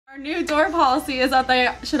New door policy is that they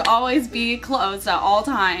should always be closed at all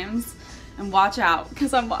times. And watch out,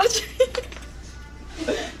 because I'm watching.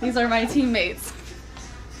 These are my teammates.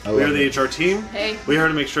 We are the HR team. Hey. We are here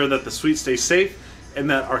to make sure that the suite stays safe and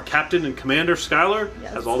that our captain and commander, Skylar,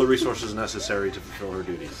 has all the resources necessary to fulfill her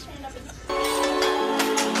duties.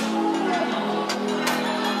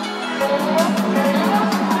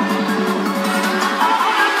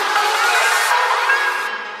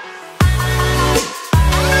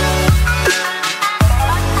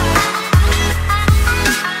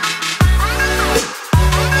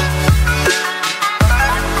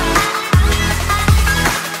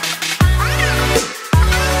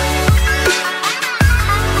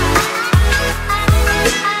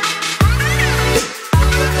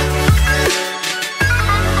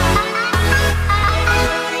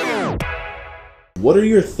 What are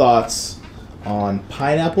your thoughts on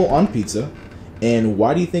pineapple on pizza, and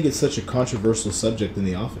why do you think it's such a controversial subject in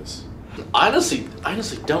the office? Honestly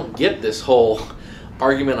don't get this whole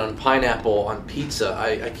argument on pineapple on pizza.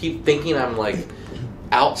 I keep thinking I'm like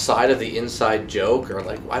outside of the inside joke, or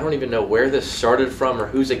like I don't even know where this started from or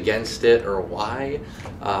who's against it or why.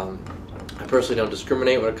 I personally don't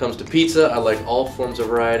discriminate when it comes to pizza. I like all forms of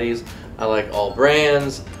varieties. I like all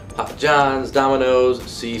brands. Papa John's, Domino's,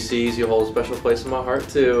 CC's, you hold a special place in my heart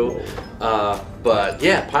too. But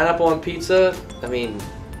yeah, pineapple on pizza, I mean,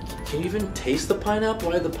 can you even taste the pineapple?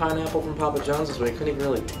 I had the pineapple from Papa John's this way, I couldn't even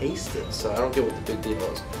really taste it, so I don't get what the big deal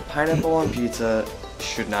is. Pineapple on pizza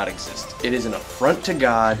should not exist. It is an affront to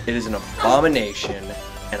God, it is an abomination,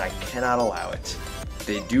 and I cannot allow it.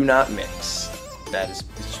 They do not mix. That is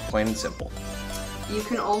it's plain and simple. You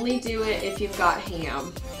can only do it if you've got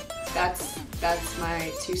ham. That's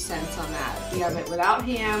my 2 cents on that. If you have it without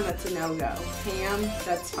ham, that's a no-go. Ham,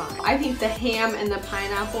 that's fine. I think the ham and the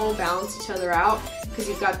pineapple balance each other out because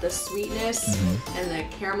you've got the sweetness and the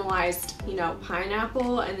caramelized, you know,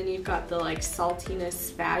 pineapple, and then you've got the like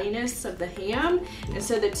saltiness, fattiness of the ham, and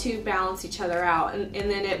so the two balance each other out, and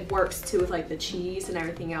then it works too with like the cheese and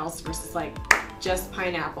everything else versus like just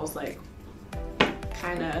pineapples, like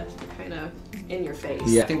kind of in your face.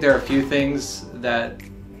 Yeah. I think there are a few things that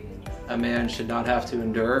a man should not have to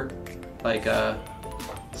endure, like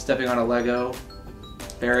stepping on a Lego,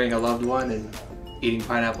 burying a loved one, and eating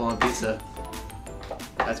pineapple on pizza.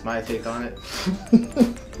 That's my take on it.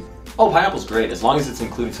 Oh, pineapple's great as long as it's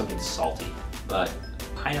including something salty. But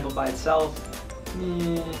pineapple by itself,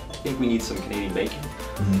 I think we need some Canadian bacon.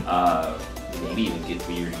 Maybe even get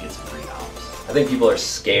weird and get some green olives. I think people are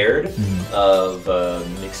scared of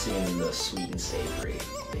mixing the sweet and savory.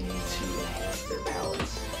 They need to enhance their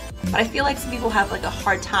palates. But I feel like some people have like a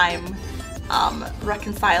hard time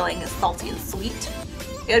reconciling salty and sweet.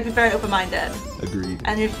 You gotta be very open-minded. Agreed.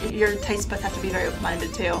 And your taste buds have to be very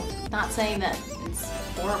open-minded too. Not saying that it's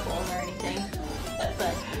horrible or anything,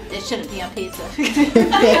 but it shouldn't be on pizza.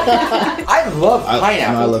 I love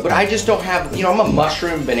pineapple, love but I just don't have, you know, I'm a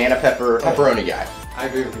mushroom, banana pepper, pepperoni guy. I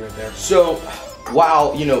agree with you right there. So,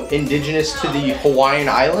 while, you know, indigenous to the Hawaiian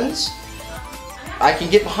Islands, I can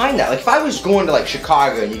get behind that. Like if I was going to like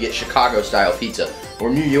Chicago and you get Chicago style pizza,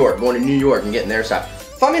 or New York, going to New York and getting their style.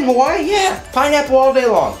 If I'm in Hawaii, yeah, pineapple all day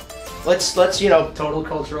long. Let's you know. Total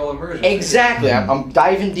cultural immersion. Exactly, I'm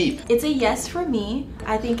diving deep. It's a yes for me.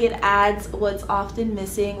 I think it adds what's often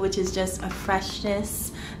missing, which is just a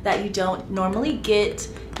freshness that you don't normally get.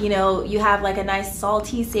 You know, you have like a nice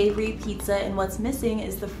salty, savory pizza, and what's missing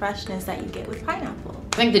is the freshness that you get with pineapple.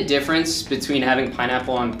 I think the difference between having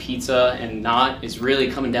pineapple on pizza and not is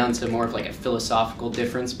really coming down to more of like a philosophical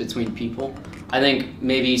difference between people. I think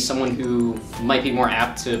maybe someone who might be more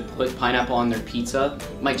apt to put pineapple on their pizza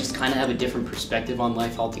might just kind of have a different perspective on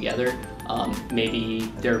life altogether.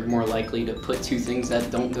 Maybe they're more likely to put two things that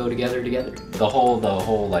don't go together. The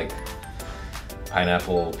whole like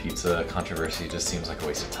pineapple pizza controversy just seems like a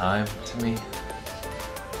waste of time to me.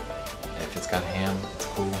 If it's got ham, it's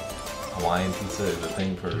cool. Hawaiian pizza is a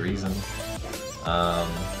thing for a reason.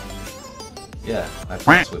 Yeah, I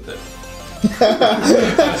pass with it.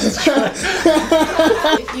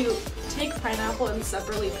 If you take pineapple and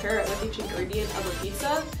separately pair it with each ingredient of a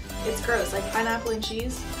pizza, it's gross. Like pineapple and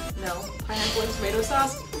cheese, no. Pineapple and tomato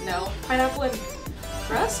sauce, no. Pineapple and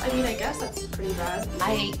crust, I mean, I guess that's pretty bad.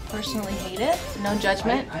 I personally hate it, no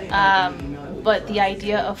judgment, but the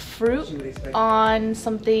idea of fruit on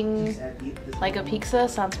something like a pizza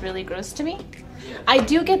sounds really gross to me. I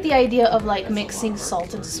do get the idea of like mixing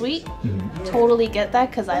salt and sweet, totally get that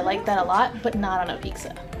because I like that a lot, but not on a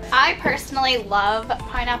pizza. I personally love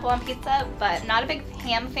pineapple on pizza, but not a big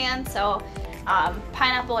ham fan, so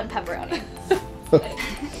pineapple and pepperoni.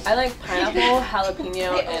 I like pineapple,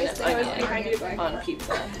 jalapeno, and onion on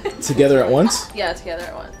pizza. Together at once? Yeah, together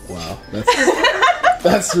at once. Wow,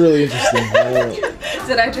 that's really interesting.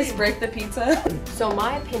 Did I just break the pizza? So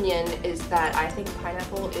my opinion is that I think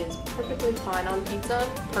pineapple is perfectly fine on pizza.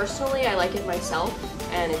 Personally, I like it myself,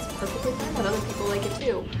 and it's perfectly fine that other people like it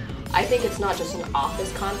too. I think it's not just an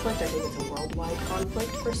office conflict, I think it's a worldwide conflict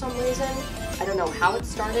for some reason. I don't know how it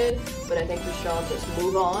started, but I think we should all just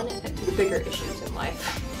move on to the bigger issues in life.